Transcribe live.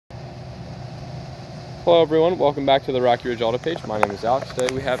Hello everyone, welcome back to the Rocky Ridge Auto page. My name is Alex.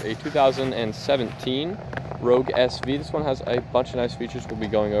 Today we have a 2017 Rogue SV. This one has a bunch of nice features we'll be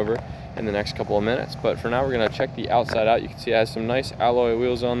going over in the next couple of minutes. But for now we're going to check the outside out. You can see it has some nice alloy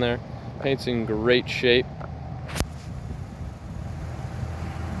wheels on there. Paint's in great shape.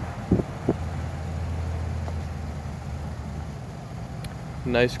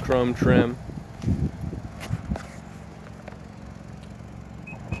 Nice chrome trim.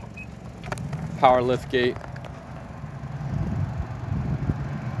 Power lift gate.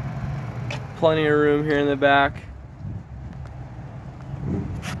 Plenty of room here in the back. Ooh,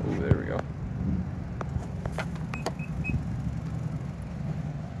 there we go.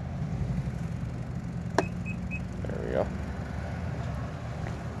 There we go.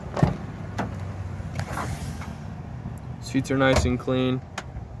 Seats are nice and clean.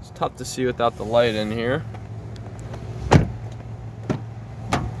 It's tough to see without the light in here.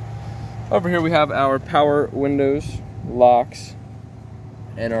 Over here we have our power windows, locks,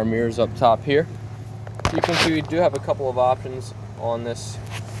 and our mirrors up top here. You can see we do have a couple of options on this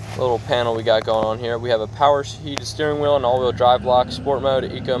little panel we got going on here. We have a power heated steering wheel and all-wheel drive lock, sport mode,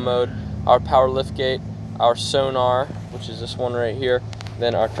 eco mode, our power lift gate, our sonar, which is this one right here,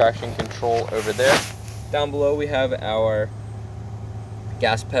 then our traction control over there. Down below we have our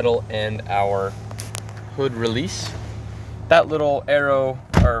gas pedal and our hood release. That little arrow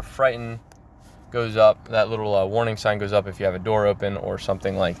or frighten goes up, that little warning sign goes up if you have a door open or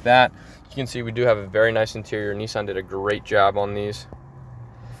something like that. You can see we do have a very nice interior. Nissan did a great job on these.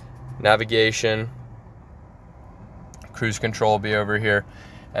 Navigation, cruise control will be over here,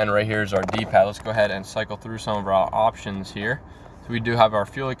 and right here is our D-pad. Let's go ahead and cycle through some of our options here. So we do have our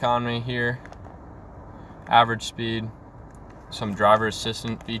fuel economy here, average speed, some driver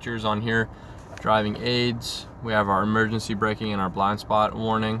assistant features on here, driving aids, we have our emergency braking and our blind spot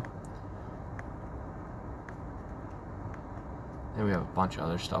warning, and we have a bunch of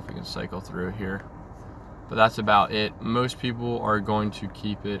other stuff we can cycle through here, but that's about it. Most people are going to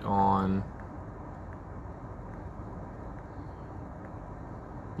keep it on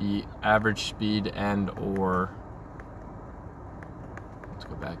the average speed and or, let's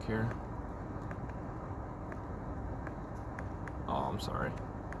go back here. Oh, I'm sorry.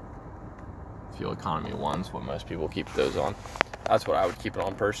 Fuel economy one's what most people keep those on. That's what I would keep it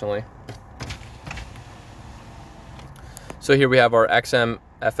on personally. So here we have our XM,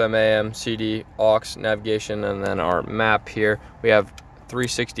 FM, AM, CD, aux, navigation, and then our map here. We have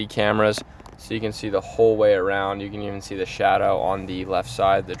 360 cameras, so you can see the whole way around. You can even see the shadow on the left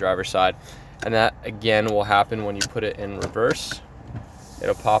side, the driver's side. And that again will happen when you put it in reverse.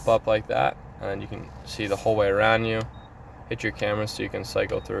 It'll pop up like that, and you can see the whole way around you. Hit your camera so you can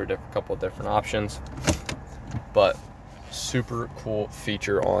cycle through a couple of different options, but super cool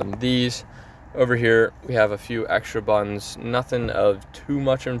feature on these. Over here we have a few extra buttons, nothing of too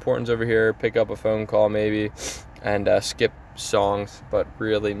much importance over here. Pick up a phone call maybe, and skip songs, but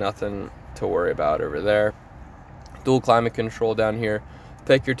really nothing to worry about over there. Dual climate control down here.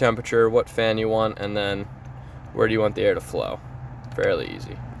 Pick your temperature, what fan you want, and then where do you want the air to flow. Fairly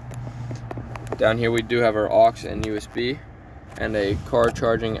easy. Down here we do have our aux and USB and a car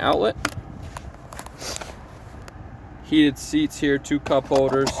charging outlet. Heated seats here, 2 cup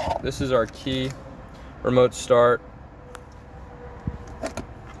holders. This is our key, remote start.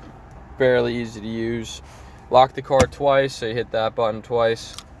 Fairly easy to use. Lock the car twice, so you hit that button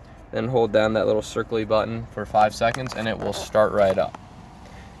twice, then hold down that little circly button for 5 seconds and it will start right up.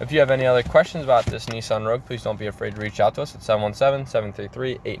 If you have any other questions about this Nissan Rogue, please don't be afraid to reach out to us at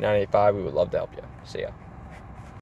 717-733-8985. We would love to help you. See ya.